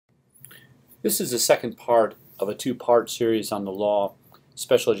This is the second part of a two-part series on the law,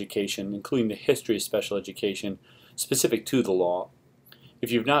 special education, including the history of special education specific to the law.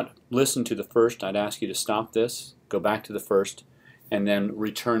 If you've not listened to the first, I'd ask you to stop this, go back to the first, and then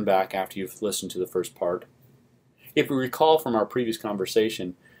return back after you've listened to the first part. If we recall from our previous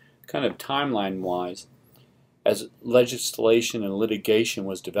conversation, kind of timeline-wise, as legislation and litigation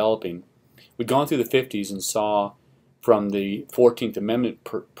was developing, we'd gone through the 50s and saw from the 14th Amendment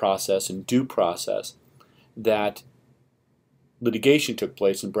process and due process that litigation took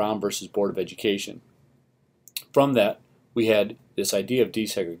place in Brown versus Board of Education. From that, we had this idea of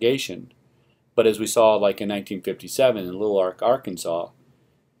desegregation, but as we saw like in 1957 in Little Rock, Arkansas,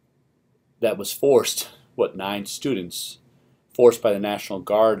 that was forced, 9 students, forced by the National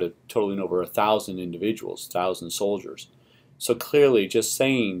Guard, totaling over 1,000 individuals, 1,000 soldiers. So clearly just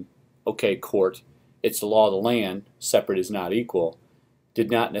saying, okay, court, it's the law of the land, separate is not equal,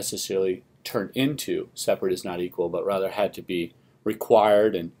 did not necessarily turn into separate is not equal, but rather had to be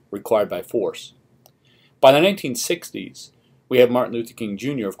required and required by force. By the 1960s, we have Martin Luther King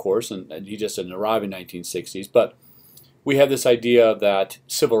Jr., of course, and he just didn't arrive in the 1960s, but we have this idea that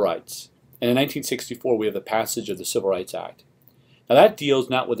civil rights. And in 1964, we have the passage of the Civil Rights Act. Now that deals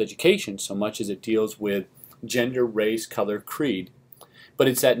not with education so much as it deals with gender, race, color, creed. But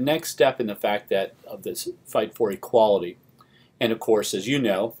it's that next step in the fact that of this fight for equality. And of course, as you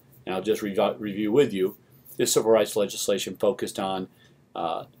know, and I'll just review with you, this civil rights legislation focused on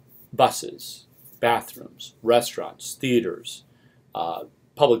buses, bathrooms, restaurants, theaters,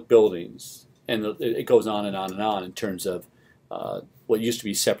 public buildings, and it goes on and on and on in terms of what used to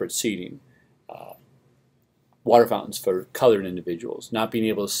be separate seating, water fountains for colored individuals, not being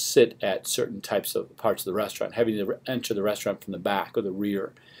able to sit at certain types of parts of the restaurant, having to enter the restaurant from the back or the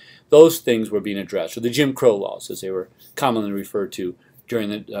rear. Those things were being addressed, or the Jim Crow laws, as they were commonly referred to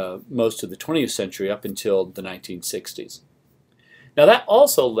during most of the 20th century up until the 1960s. Now that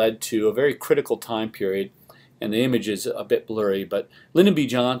also led to a very critical time period, and the image is a bit blurry, but Lyndon B.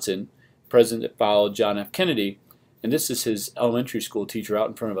 Johnson, president that followed John F. Kennedy, and this is his elementary school teacher out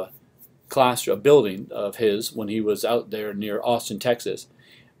in front of a building of his when he was out there near Austin, Texas.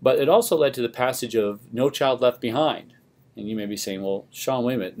 But it also led to the passage of No Child Left Behind. And you may be saying, well, Sean,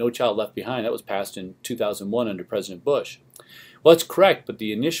 wait a minute, No Child Left Behind, that was passed in 2001 under President Bush. Well, that's correct, but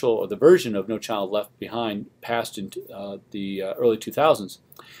the initial, or the version of No Child Left Behind passed in the early 2000s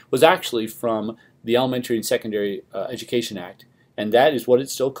was actually from the Elementary and Secondary Education Act. And that is what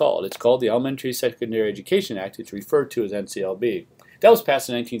it's still called. It's called the Elementary and Secondary Education Act. It's referred to as NCLB. That was passed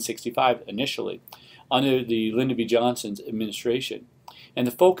in 1965 initially under the Lyndon B. Johnson's administration. And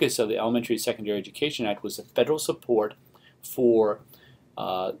the focus of the Elementary and Secondary Education Act was the federal support for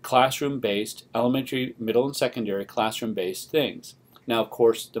classroom-based, elementary, middle, and secondary classroom-based things. Now, of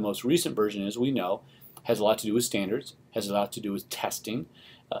course, the most recent version, as we know, has a lot to do with standards, has a lot to do with testing.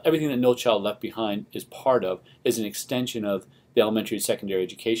 Everything that No Child Left Behind is part of is an extension of the Elementary and Secondary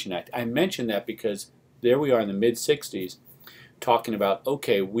Education Act. I mention that because there we are in the mid-60s talking about,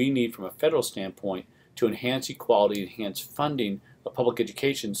 okay, we need from a federal standpoint to enhance equality, enhance funding of public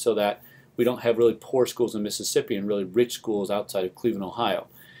education so that we don't have really poor schools in Mississippi and really rich schools outside of Cleveland, Ohio.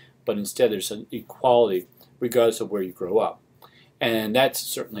 But instead there's an equality regardless of where you grow up. And that's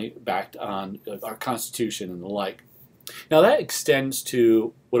certainly backed on our Constitution and the like. Now that extends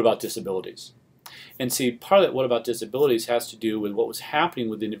to what about disabilities? And see, part of that what about disabilities has to do with what was happening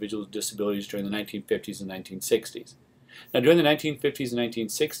with individuals with disabilities during the 1950s and 1960s. Now during the 1950s and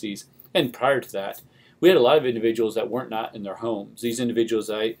 1960s, and prior to that, we had a lot of individuals that weren't not in their homes. These individuals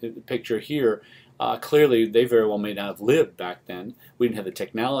I picture here, clearly they very well may not have lived back then. We didn't have the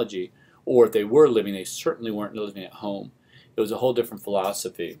technology, or if they were living, they certainly weren't living at home. It was a whole different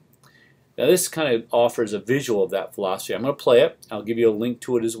philosophy. Now this kind of offers a visual of that philosophy. I'm going to play it. I'll give you a link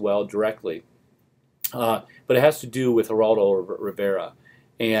to it as well directly. But it has to do with Geraldo Rivera.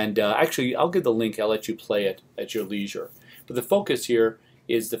 And actually, I'll give the link. I'll let you play it at your leisure. But the focus here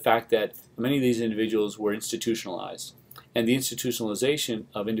is the fact that many of these individuals were institutionalized. And the institutionalization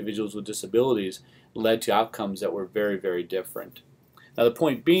of individuals with disabilities led to outcomes that were very, very different. Now the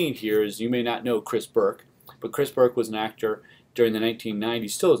point being here is you may not know Chris Burke, but Chris Burke was an actor during the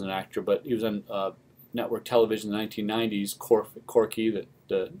 1990s, still is an actor, but he was on network television in the 1990s, Corky,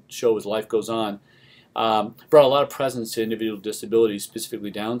 the show was Life Goes On. Brought a lot of presence to individual disabilities,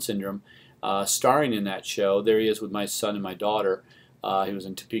 specifically Down syndrome, starring in that show. There he is with my son and my daughter. He was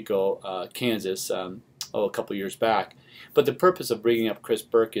in Topeka, Kansas, a couple years back. But the purpose of bringing up Chris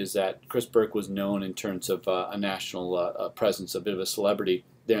Burke is that Chris Burke was known in terms of a national presence, a bit of a celebrity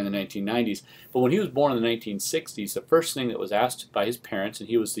there in the 1990s. But when he was born in the 1960s, the first thing that was asked by his parents, and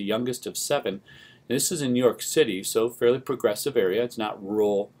he was the youngest of 7, and this is in New York City, so fairly progressive area. It's not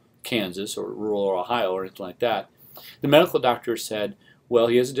rural Kansas or rural Ohio or anything like that. The medical doctor said, well,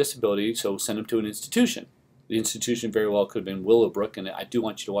 he has a disability, so send him to an institution. The institution very well could have been Willowbrook, and I do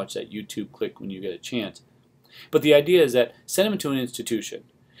want you to watch that YouTube clip when you get a chance. But the idea is that send him to an institution,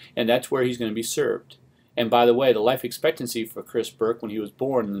 and that's where he's going to be served. And by the way, the life expectancy for Chris Burke when he was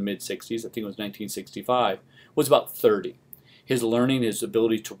born in the mid-60s, I think it was 1965, was about 30. His learning, his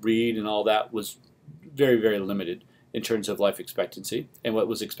ability to read and all that was very, very limited in terms of life expectancy and what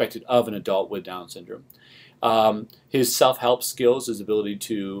was expected of an adult with Down syndrome. His self-help skills, his ability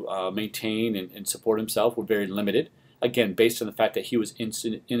to maintain and support himself were very limited, again, based on the fact that he was in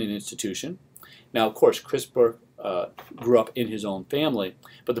an institution. Now, of course, Chris Burke grew up in his own family,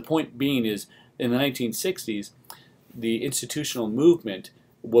 but the point being is in the 1960s, the institutional movement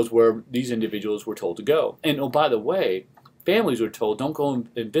was where these individuals were told to go. And oh, by the way, families were told don't go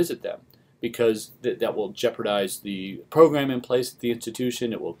and visit them because that will jeopardize the program in place at the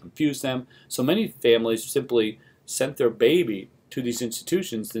institution. It will confuse them. So many families simply sent their baby to these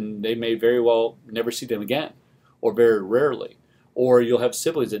institutions, and they may very well never see them again, or very rarely. Or you'll have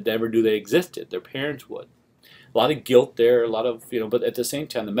siblings that never knew they existed. Their parents would. A lot of guilt there, a lot of, but at the same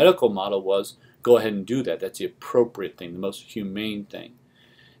time, the medical model was go ahead and do that. That's the appropriate thing, the most humane thing.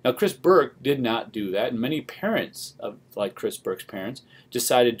 Now, Chris Burke did not do that, and many parents, like Chris Burke's parents,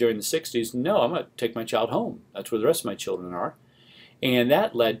 decided during the 60s, no, I'm going to take my child home. That's where the rest of my children are. And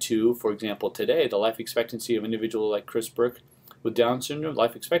that led to, for example, today, the life expectancy of an individual like Chris Burke with Down syndrome,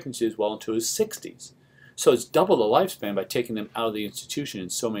 life expectancy is well into his 60s. So it's double the lifespan by taking them out of the institution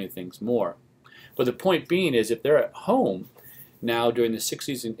and so many things more. But the point being is if they're at home now during the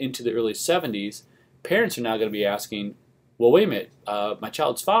 60s and into the early 70s, parents are now going to be asking, well, wait a minute, my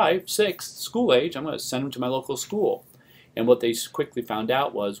child's 5, 6, school age, I'm going to send him to my local school. And what they quickly found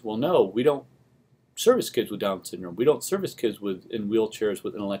out was, well, no, we don't service kids with Down syndrome. We don't service kids in wheelchairs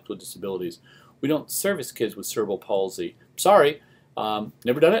with intellectual disabilities. We don't service kids with cerebral palsy. Sorry,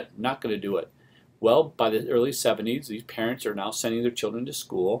 never done it, not going to do it. Well, by the early 70s, these parents are now sending their children to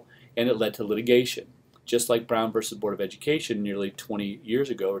school, and it led to litigation. Just like Brown versus Board of Education nearly 20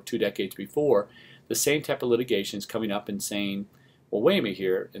 years ago, or 2 decades before, the same type of litigation is coming up and saying, well, wait a minute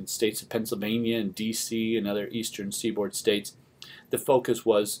here, in states of Pennsylvania and D.C. and other eastern seaboard states, the focus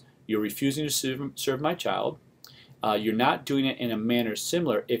was you're refusing to serve my child, you're not doing it in a manner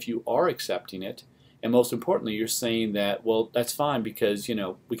similar if you are accepting it, and most importantly, you're saying that, well, that's fine because,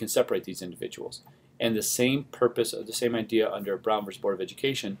 we can separate these individuals. And the same purpose, the same idea under Brown versus Board of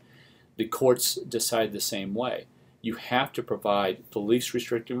Education, the courts decide the same way. You have to provide the least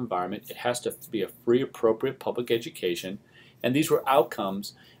restrictive environment. It has to be a free, appropriate public education. And these were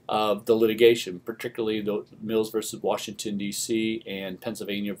outcomes of the litigation, particularly the Mills versus Washington, D.C. and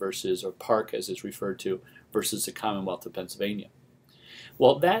Pennsylvania versus, or Park as it's referred to, versus the Commonwealth of Pennsylvania.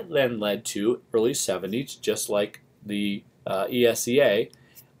 Well, that then led to early 70s, just like the ESEA.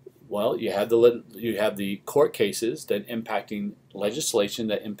 Well, you have the court cases that impacting legislation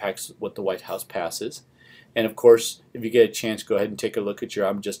that impacts what the White House passes. And of course, if you get a chance, go ahead and take a look at your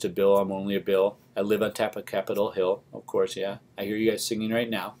I'm Just a Bill, I'm Only a Bill. I live on top of Capitol Hill. Of course, yeah, I hear you guys singing right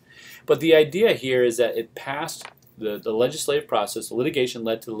now. But the idea here is that it passed the legislative process, the litigation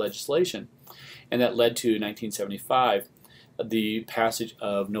led to the legislation, and that led to 1975, the passage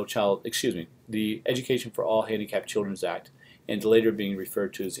of the Education for All Handicapped Children's Act, and later being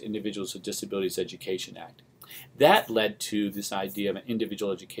referred to as Individuals with Disabilities Education Act. That led to this idea of an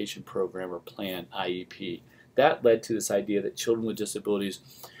individual education program or plan, IEP. That led to this idea that children with disabilities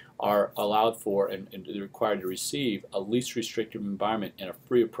are allowed for and required to receive a least restrictive environment and a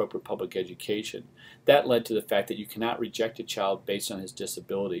free, appropriate public education. That led to the fact that you cannot reject a child based on his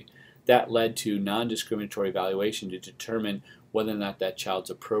disability. That led to non-discriminatory evaluation to determine whether or not that child's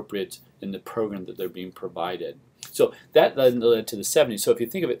appropriate in the program that they're being provided. So that led to the 70s. So if you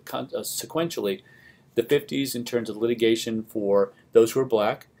think of it sequentially, the 50s in terms of litigation for those who are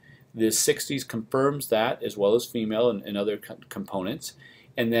black, the 60s confirms that as well as female and other components,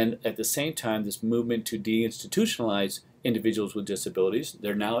 and then at the same time this movement to deinstitutionalize individuals with disabilities.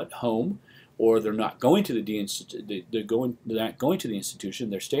 They're now at home, or they're not going to they're not going to the institution,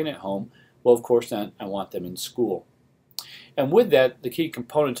 they're staying at home. Well, of course, then I want them in school. And with that, the key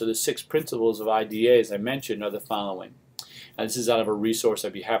components of the 6 principles of IDEA, as I mentioned, are the following. And this is out of a resource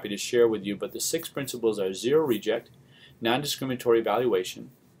I'd be happy to share with you, but the 6 principles are zero reject, non-discriminatory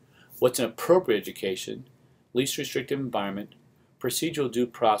evaluation, what's an appropriate education, least restrictive environment, procedural due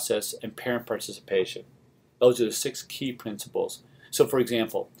process, and parent participation. Those are the 6 key principles. So for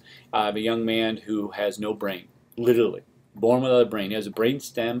example, I have a young man who has no brain, literally, born without a brain. He has a brain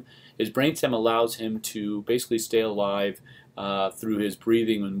stem. His brain stem allows him to basically stay alive through his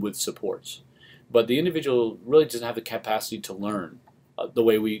breathing and with supports. But the individual really doesn't have the capacity to learn the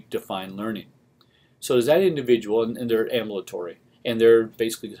way we define learning. So is that individual, and they're ambulatory, and they're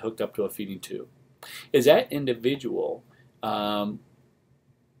basically hooked up to a feeding tube. Is that individual allowed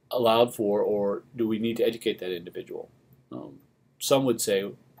for, or do we need to educate that individual? Some would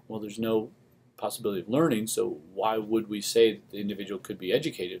say, well, there's no possibility of learning, so why would we say that the individual could be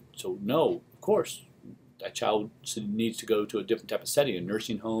educated? So no, of course, that child needs to go to a different type of setting, a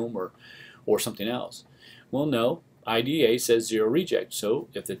nursing home or something else. Well, no, IDEA says zero reject. So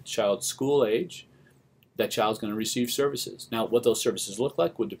if the child's school age, that child's going to receive services. Now, what those services look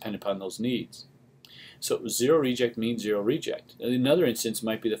like would depend upon those needs. So zero reject means zero reject. Another instance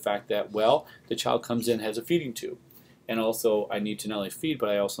might be the fact that, well, the child comes in, has a feeding tube. And also, I need to not only feed, but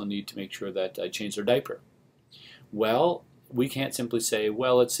I also need to make sure that I change their diaper. Well, we can't simply say,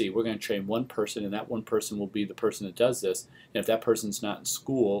 well, let's see, we're going to train one person, and that one person will be the person that does this. And if that person's not in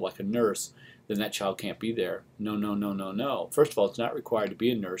school, like a nurse, then that child can't be there. No, no, no, no, no. First of all, it's not required to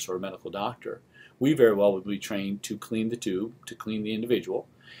be a nurse or a medical doctor. We very well would be trained to clean the tube, to clean the individual,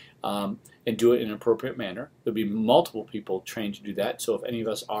 and do it in an appropriate manner. There'll be multiple people trained to do that. So if any of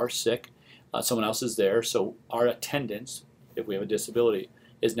us are sick, someone else is there. So our attendance, if we have a disability,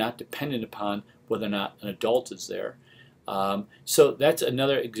 is not dependent upon whether or not an adult is there. So that's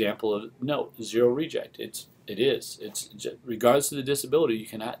another example of no, zero reject. It's regardless of the disability, you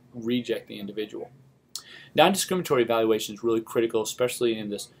cannot reject the individual. Non-discriminatory evaluation is really critical, especially in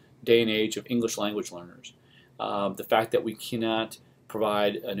this day and age of English language learners. The fact that we cannot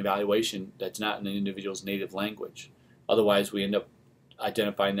provide an evaluation that's not in an individual's native language. Otherwise, we end up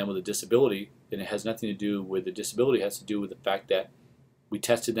identifying them with a disability, and it has nothing to do with the disability. It has to do with the fact that we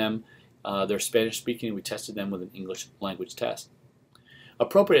tested them, they're Spanish speaking, and we tested them with an English language test.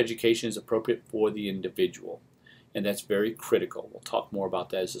 Appropriate education is appropriate for the individual, and that's very critical. We'll talk more about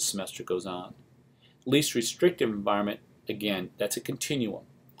that as the semester goes on. Least restrictive environment, again, that's a continuum.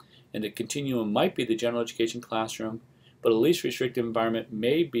 And the continuum might be the general education classroom, but a least restrictive environment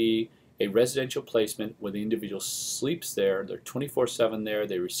may be a residential placement where the individual sleeps there, they're 24/7 there,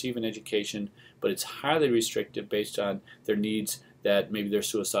 they receive an education, but it's highly restrictive based on their needs that maybe they're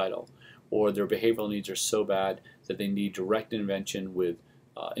suicidal, or their behavioral needs are so bad that they need direct intervention with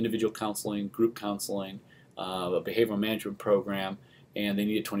individual counseling, group counseling, a behavioral management program, and they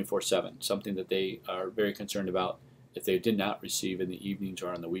need it 24/7, something that they are very concerned about if they did not receive in the evenings or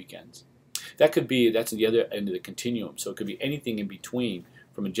on the weekends. That's the other end of the continuum, so it could be anything in between,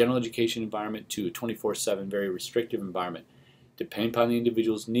 from a general education environment to a 24/7 very restrictive environment. Depending upon the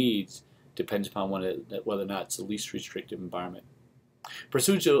individual's needs, depends upon whether or not it's the least restrictive environment.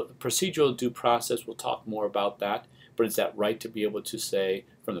 Procedural due process, we'll talk more about that, but it's that right to be able to say,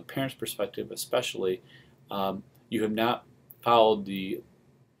 from the parent's perspective especially, you have not followed the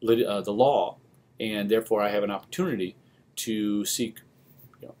law, and therefore I have an opportunity to seek,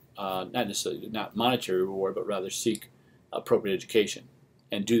 not necessarily not monetary reward, but rather seek appropriate education,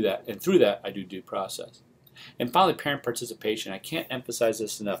 and do that. And through that, I do due process. And finally, parent participation. I can't emphasize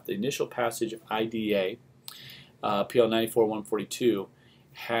this enough. The initial passage of IDEA, PL 94-142,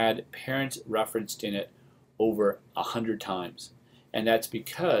 had parents referenced in it over 100 times, and that's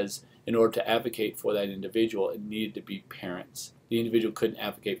because in order to advocate for that individual, it needed to be parents. The individual couldn't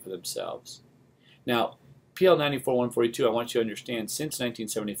advocate for themselves. Now, PL 94-142, I want you to understand, since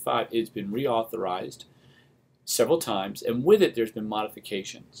 1975, it's been reauthorized several times, and with it there's been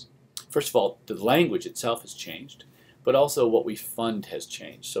modifications. First of all, the language itself has changed, but also what we fund has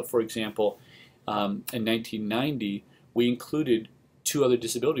changed. So for example, in 1990, we included two other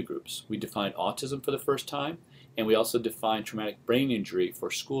disability groups. We defined autism for the first time, and we also defined traumatic brain injury for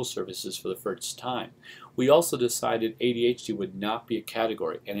school services for the first time. We also decided ADHD would not be a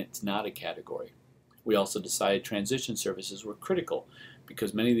category, and it's not a category. We also decided transition services were critical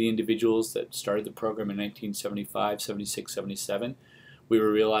because many of the individuals that started the program in 1975, 76, 77, we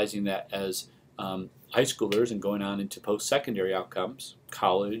were realizing that as high schoolers and going on into post-secondary outcomes,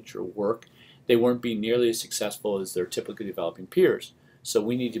 college or work, they weren't being nearly as successful as their typically developing peers. So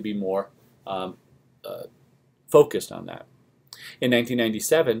we need to be more focused on that. In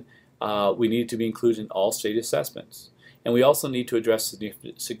 1997, we needed to be included in all state assessments. And we also need to address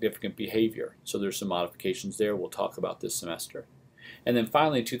significant behavior. So there's some modifications there we'll talk about this semester. And then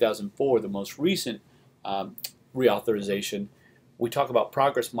finally, in 2004, the most recent reauthorization, we talk about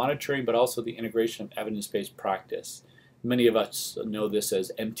progress monitoring, but also the integration of evidence-based practice. Many of us know this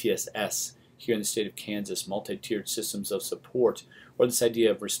as MTSS, here in the state of Kansas, multi-tiered systems of support, or this idea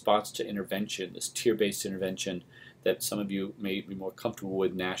of response to intervention, this tier-based intervention that some of you may be more comfortable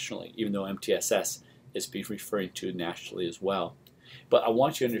with nationally, even though MTSS is being referring to nationally as well. But I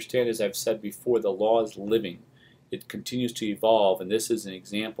want you to understand, as I've said before, the law is living. It continues to evolve, and this is an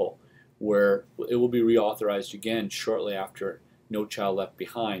example where it will be reauthorized again shortly after No Child Left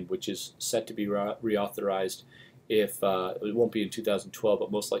Behind, which is set to be reauthorized if it won't be in 2012,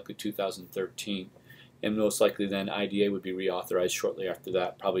 but most likely 2013. And most likely then IDEA would be reauthorized shortly after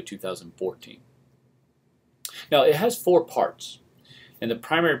that, probably 2014. Now it has 4 parts, and the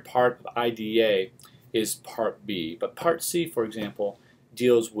primary part of IDEA is Part B. But Part C, for example,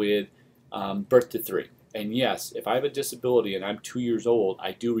 deals with birth to 3. And yes, if I have a disability and I'm 2 years old,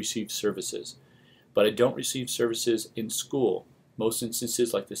 I do receive services. But I don't receive services in school. Most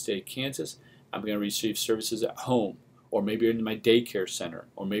instances, like the state of Kansas, I'm going to receive services at home, or maybe in my daycare center,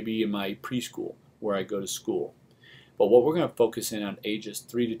 or maybe in my preschool where I go to school. But what we're going to focus in on ages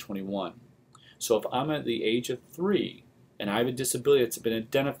 3 to 21. So if I'm at the age of 3 and I have a disability that's been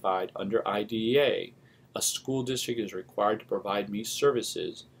identified under IDEA, a school district is required to provide me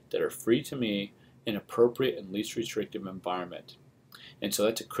services that are free to me in appropriate and least restrictive environment. And so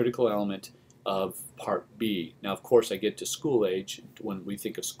that's a critical element of Part B. Now, of course, I get to school age. When we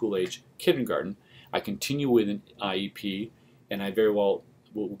think of school age kindergarten, I continue with an IEP, and I very well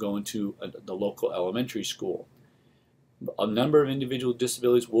will go into the local elementary school. A number of individual with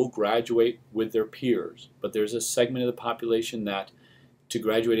disabilities will graduate with their peers, but there's a segment of the population that to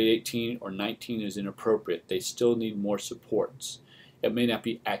graduate at 18 or 19 is inappropriate. They still need more supports. It may not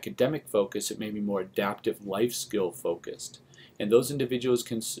be academic focused, it may be more adaptive life skill focused. And those individuals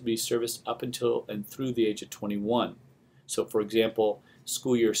can be serviced up until and through the age of 21. So for example,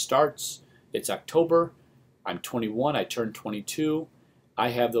 school year starts, it's October, I'm 21, I turn 22, I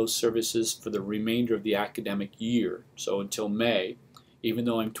have those services for the remainder of the academic year. So until May, even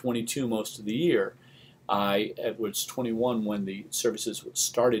though I'm 22 most of the year, I was 21 when the services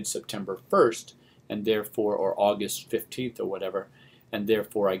started September 1st, and therefore, or August 15th or whatever, and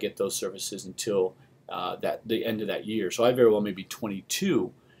therefore I get those services until the end of that year. So I very well may be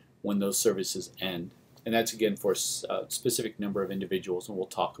 22 when those services end. And that's again for a specific number of individuals, and we'll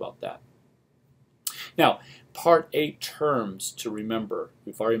talk about that. Now, Part A terms to remember.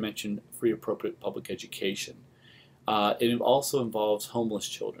 We've already mentioned free appropriate public education. It also involves homeless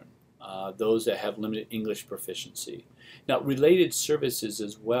children, those that have limited English proficiency. Now, related services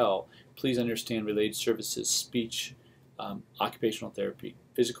as well, please understand related services, speech, occupational therapy,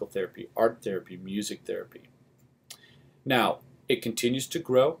 physical therapy, art therapy, music therapy. Now, it continues to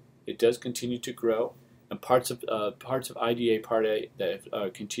grow. It does continue to grow. And parts of IDEA Part A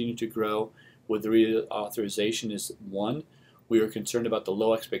that continue to grow with the reauthorization is 1, we are concerned about the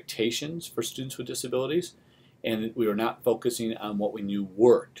low expectations for students with disabilities, and we are not focusing on what we knew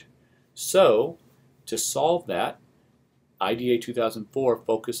worked. So, to solve that, IDEA 2004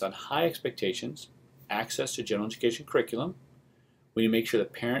 focused on high expectations, access to general education curriculum. We need to make sure the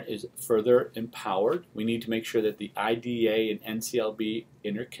parent is further empowered. We need to make sure that the IDEA and NCLB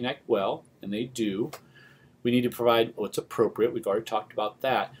interconnect well, and they do. We need to provide what's appropriate. We've already talked about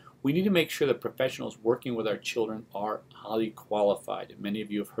that. We need to make sure that professionals working with our children are highly qualified. And many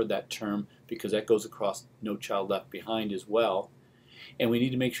of you have heard that term because that goes across No Child Left Behind as well. And we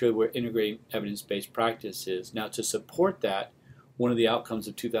need to make sure that we're integrating evidence-based practices. Now, to support that, one of the outcomes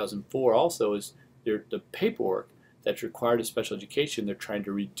of 2004 also is the paperwork that's required of special education. They're trying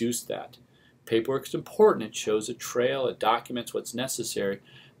to reduce that. Paperwork is important. It shows a trail. It documents what's necessary.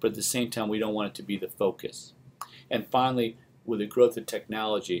 But at the same time, we don't want it to be the focus. And finally, with the growth of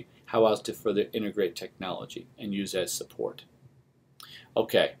technology, how else to further integrate technology and use as support.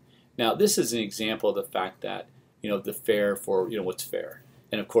 Okay, now this is an example of the fact that, the fair for, what's fair.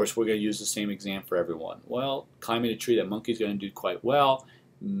 And of course, we're going to use the same exam for everyone. Well, climbing a tree, that monkey's going to do quite well.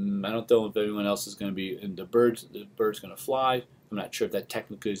 I don't know if anyone else is going to be, and the bird's going to fly. I'm not sure if that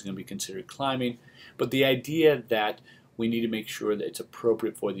technically is going to be considered climbing. But the idea that we need to make sure that it's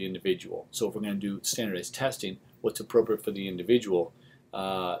appropriate for the individual. So if we're going to do standardized testing, what's appropriate for the individual,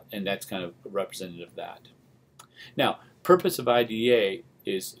 and that's kind of representative of that. Now, purpose of IDEA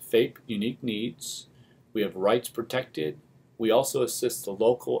is FAPE, unique needs. We have rights protected. We also assist the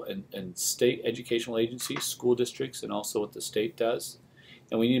local and state educational agencies, school districts, and also what the state does.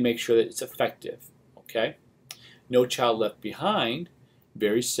 And we need to make sure that it's effective, okay? No Child Left Behind,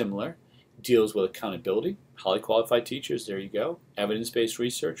 very similar, deals with accountability, highly qualified teachers, there you go, evidence-based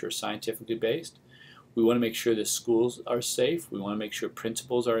research or scientifically based. We want to make sure the schools are safe. We want to make sure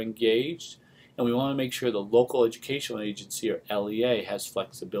principals are engaged. And we want to make sure the local educational agency, or LEA, has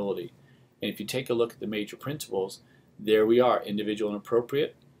flexibility. And if you take a look at the major principles, there we are: individual and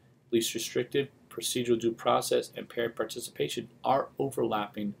appropriate, least restrictive, procedural due process, and parent participation are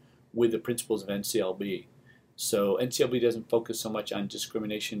overlapping with the principles of NCLB. So NCLB doesn't focus so much on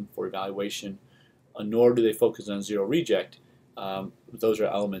discrimination for evaluation, nor do they focus on zero reject. Those are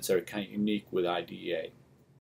elements that are kind of unique with IDEA.